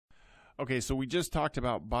Okay, so we just talked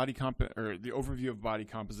about the overview of body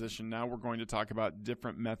composition. Now we're going to talk about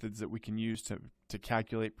different methods that we can use to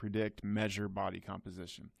calculate, predict, measure body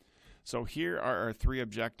composition. So here are our three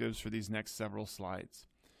objectives for these next several slides.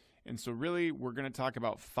 And so really we're going to talk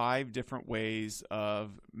about 5 different ways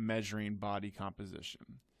of measuring body composition.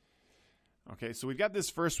 Okay, so we've got this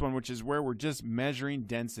first one, which is where we're just measuring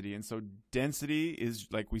density. And so density is,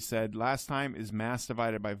 like we said last time, is mass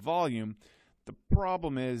divided by volume. The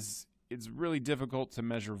problem is it's really difficult to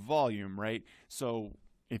measure volume, right? So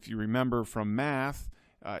if you remember from math,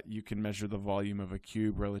 you can measure the volume of a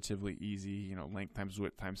cube relatively easy, length times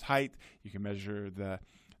width times height. You can measure the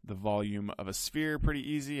volume of a sphere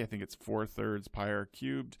pretty easy. I think it's 4/3 pi r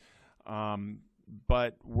cubed.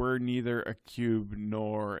 But we're neither a cube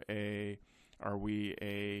nor are we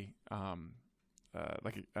a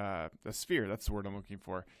sphere. That's the word I'm looking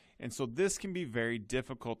for. And so this can be very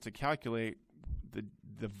difficult to calculate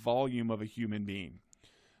the volume of a human being.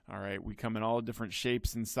 All right, we come in all different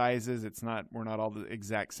shapes and sizes. We're not all the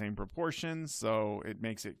exact same proportions, so it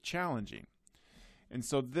makes it challenging. And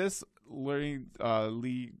so this leads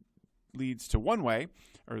to one way,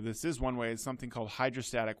 or this is one way, is something called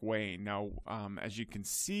hydrostatic weighing. Now, as you can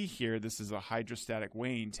see here, this is a hydrostatic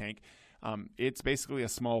weighing tank. It's basically a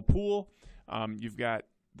small pool. You've got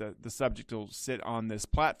the subject will sit on this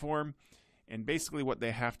platform, and basically what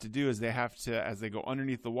they have to do is they have to, as they go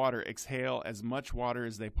underneath the water, exhale as much water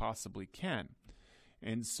as they possibly can.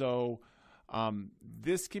 And so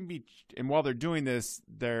this can be, and while they're doing this,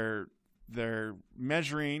 they're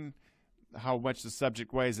measuring how much the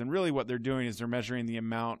subject weighs, and really what they're doing is they're measuring the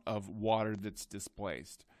amount of water that's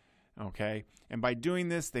displaced. Okay, and by doing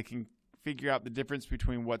this, they can figure out the difference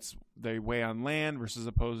between what they weigh on land versus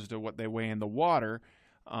opposed to what they weigh in the water,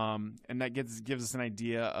 and that gives us an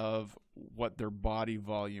idea of what their body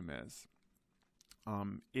volume is.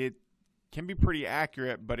 It can be pretty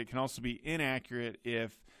accurate, but it can also be inaccurate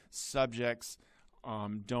if subjects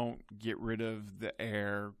don't get rid of the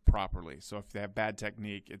air properly. So if they have bad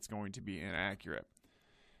technique, it's going to be inaccurate.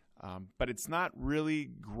 But it's not really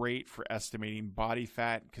great for estimating body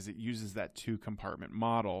fat because it uses that 2-compartment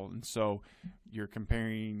model. And so you're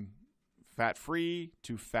comparing fat-free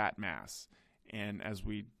to fat mass. And as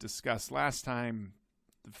we discussed last time,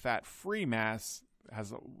 the fat-free mass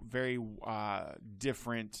has very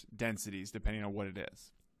different densities depending on what it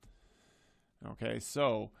is. Okay,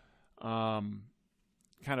 so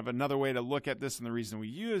kind of another way to look at this, and the reason we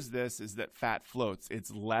use this, is that fat floats.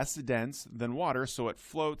 It's less dense than water, so it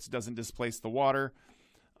floats, doesn't displace the water,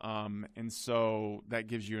 and so that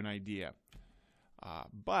gives you an idea.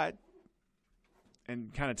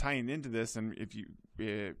 And kind of tying into this, and if you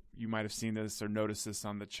might have seen this or noticed this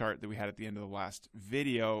on the chart that we had at the end of the last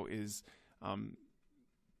video, is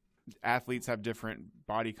athletes have different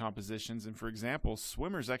body compositions, and for example,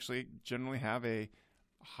 swimmers actually generally have a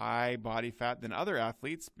high body fat than other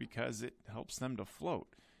athletes because it helps them to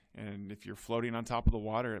float. And if you're floating on top of the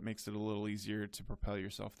water, it makes it a little easier to propel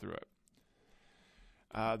yourself through it.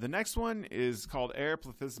 The next one is called air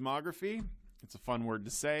plethysmography. It's a fun word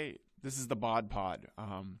to say. This is the BodPod.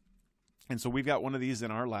 And so we've got one of these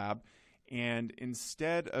in our lab. And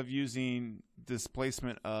instead of using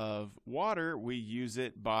displacement of water, we use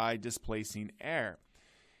it by displacing air.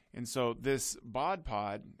 And so this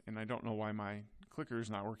BodPod, and I don't know why my clicker is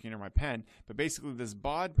not working or my pen, but basically this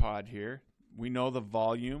BodPod here, we know the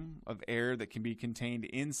volume of air that can be contained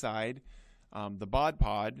inside the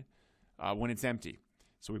BodPod when it's empty.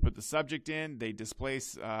 So we put the subject in, they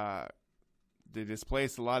displace a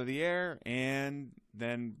lot of the air, and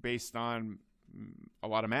then based on a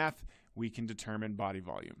lot of math, we can determine body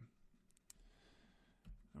volume.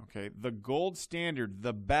 Okay, the gold standard,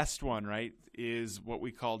 the best one, right, is what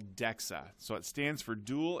we call DEXA. So it stands for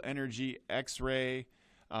dual energy X-ray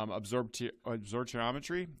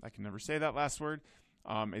absorptiometry. I can never say that last word.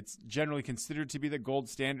 It's generally considered to be the gold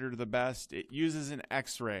standard or the best. It uses an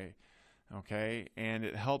X-ray, okay, and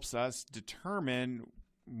it helps us determine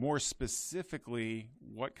more specifically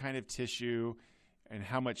what kind of tissue and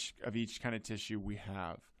how much of each kind of tissue we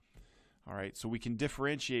have. All right, so we can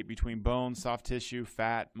differentiate between bone, soft tissue,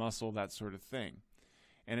 fat, muscle, that sort of thing.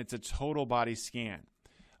 And it's a total body scan.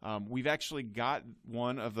 We've actually got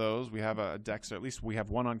one of those. We have a DEXA, at least we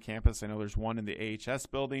have one on campus. I know there's one in the AHS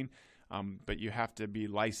building, but you have to be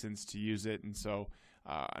licensed to use it. And so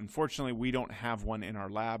unfortunately, we don't have one in our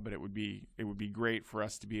lab, but it would be great for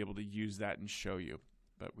us to be able to use that and show you.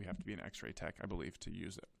 But we have to be an X-ray tech, I believe, to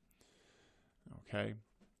use it. Okay.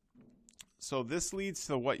 So this leads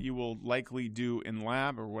to what you will likely do in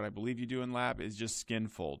lab, or what I believe you do in lab, is just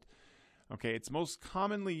skinfold. Okay, it's most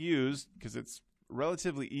commonly used because it's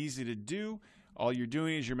relatively easy to do. All you're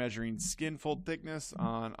doing is you're measuring skin fold thickness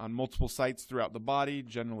on multiple sites throughout the body,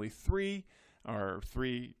 generally 3, or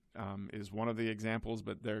 3 is one of the examples,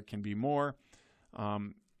 but there can be more.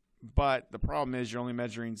 But the problem is you're only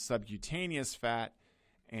measuring subcutaneous fat,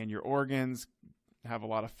 and your organs have a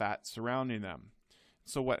lot of fat surrounding them.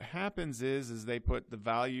 So what happens is they put the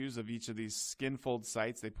values of each of these skin fold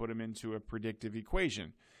sites, they put them into a predictive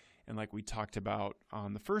equation. And like we talked about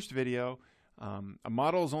on the first video, a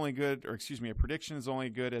model is only good, or excuse me, a prediction is only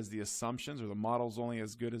good as the assumptions, or the model is only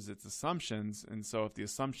as good as its assumptions. And so if the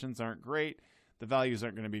assumptions aren't great, the values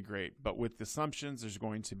aren't going to be great. But with the assumptions, there's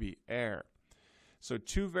going to be error. So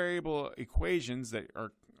 2 variable equations that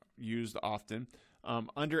are used often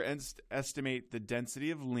underestimate the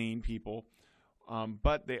density of lean people,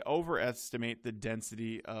 but they overestimate the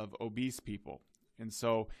density of obese people. And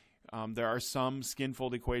so there are some skin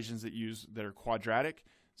fold equations that are quadratic.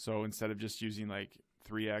 So instead of just using like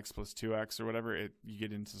 3x plus 2x or whatever, you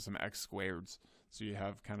get into some x squareds. So you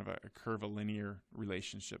have kind of a curvilinear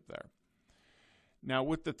relationship there. Now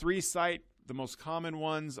with the 3 site, the most common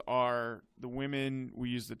ones are the women, we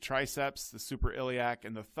use the triceps, the suprailiac,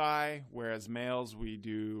 and the thigh, whereas males, we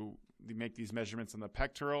make these measurements on the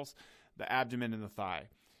pectorals, the abdomen, and the thigh.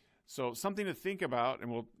 So something to think about,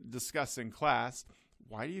 and we'll discuss in class,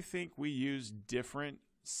 why do you think we use different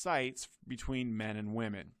sites between men and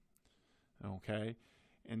women? Okay,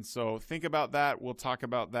 and so think about that. We'll talk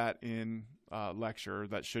about that in lecture.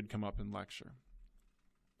 That should come up in lecture.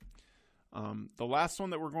 The last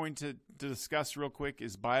one that we're going to discuss real quick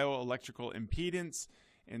is bioelectrical impedance.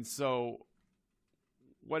 And so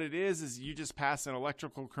what it is you just pass an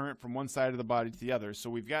electrical current from one side of the body to the other. So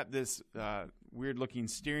we've got this weird looking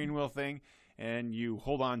steering wheel thing, and you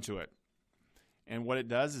hold on to it. And what it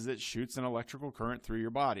does is it shoots an electrical current through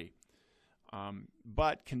your body.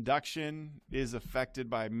 But conduction is affected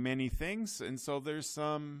by many things, and so there's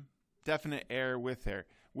some definite error with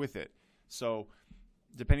it. So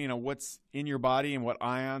depending on what's in your body and what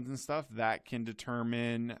ions and stuff, that can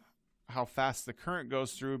determine how fast the current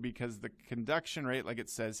goes through, because the conduction rate, like it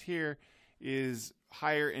says here, is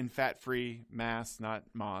higher in fat-free mass, not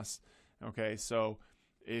mass. Okay, so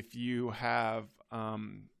if you have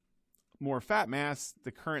more fat mass,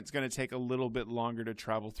 the current's going to take a little bit longer to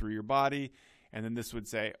travel through your body, and then this would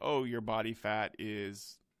say, oh, your body fat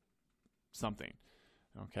is something.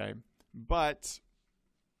 Okay, but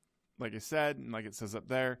like I said, and like it says up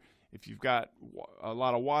there, if you've got a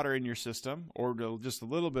lot of water in your system, or just a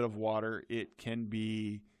little bit of water, it can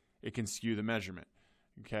skew the measurement.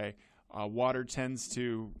 Okay, water tends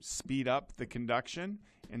to speed up the conduction,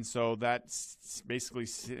 and so that basically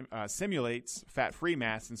simulates fat-free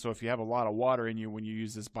mass. And so if you have a lot of water in you when you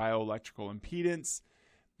use this bioelectrical impedance,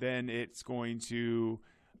 then it's going to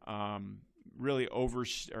really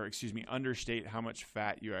understate how much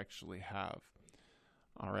fat you actually have.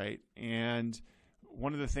 All right, and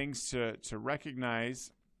one of the things to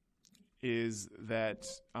recognize is that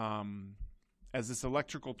as this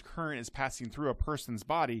electrical current is passing through a person's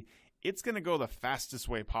body, it's going to go the fastest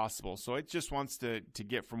way possible. So it just wants to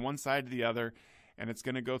get from one side to the other, and it's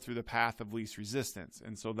going to go through the path of least resistance.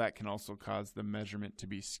 And so that can also cause the measurement to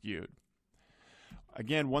be skewed.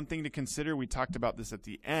 Again, one thing to consider, we talked about this at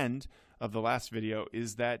the end of the last video,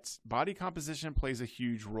 is that body composition plays a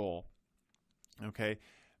huge role. Okay,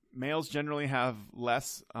 males generally have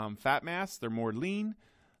less fat mass. They're more lean.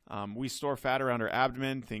 We store fat around our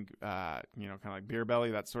abdomen, think, kind of like beer belly,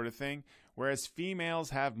 that sort of thing. Whereas females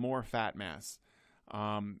have more fat mass.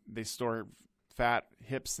 They store fat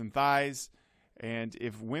hips and thighs. And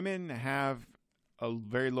if women have a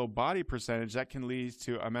very low body percentage, that can lead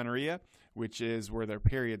to amenorrhea, which is where their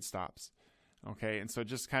period stops. Okay, and so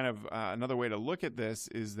just kind of another way to look at this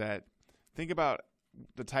is that think about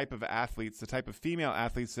the type of athletes, the type of female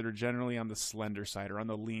athletes that are generally on the slender side, or on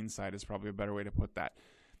the lean side is probably a better way to put that.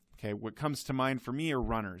 Okay, what comes to mind for me are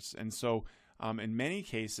runners. And so in many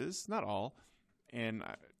cases, not all,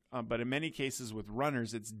 but in many cases with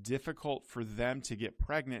runners, it's difficult for them to get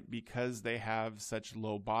pregnant because they have such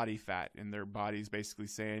low body fat, and their body's basically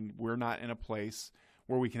saying, we're not in a place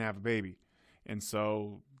where we can have a baby. And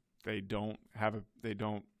so they don't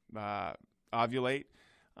ovulate.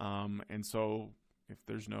 And so if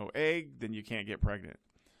there's no egg, then you can't get pregnant.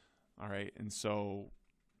 All right. And so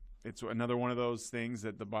it's another one of those things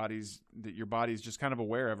that your body's just kind of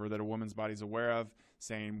aware of, or that a woman's body's aware of,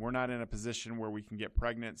 saying we're not in a position where we can get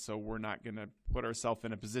pregnant, so we're not going to put ourselves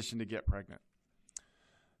in a position to get pregnant.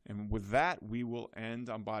 And with that, we will end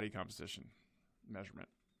on body composition measurement.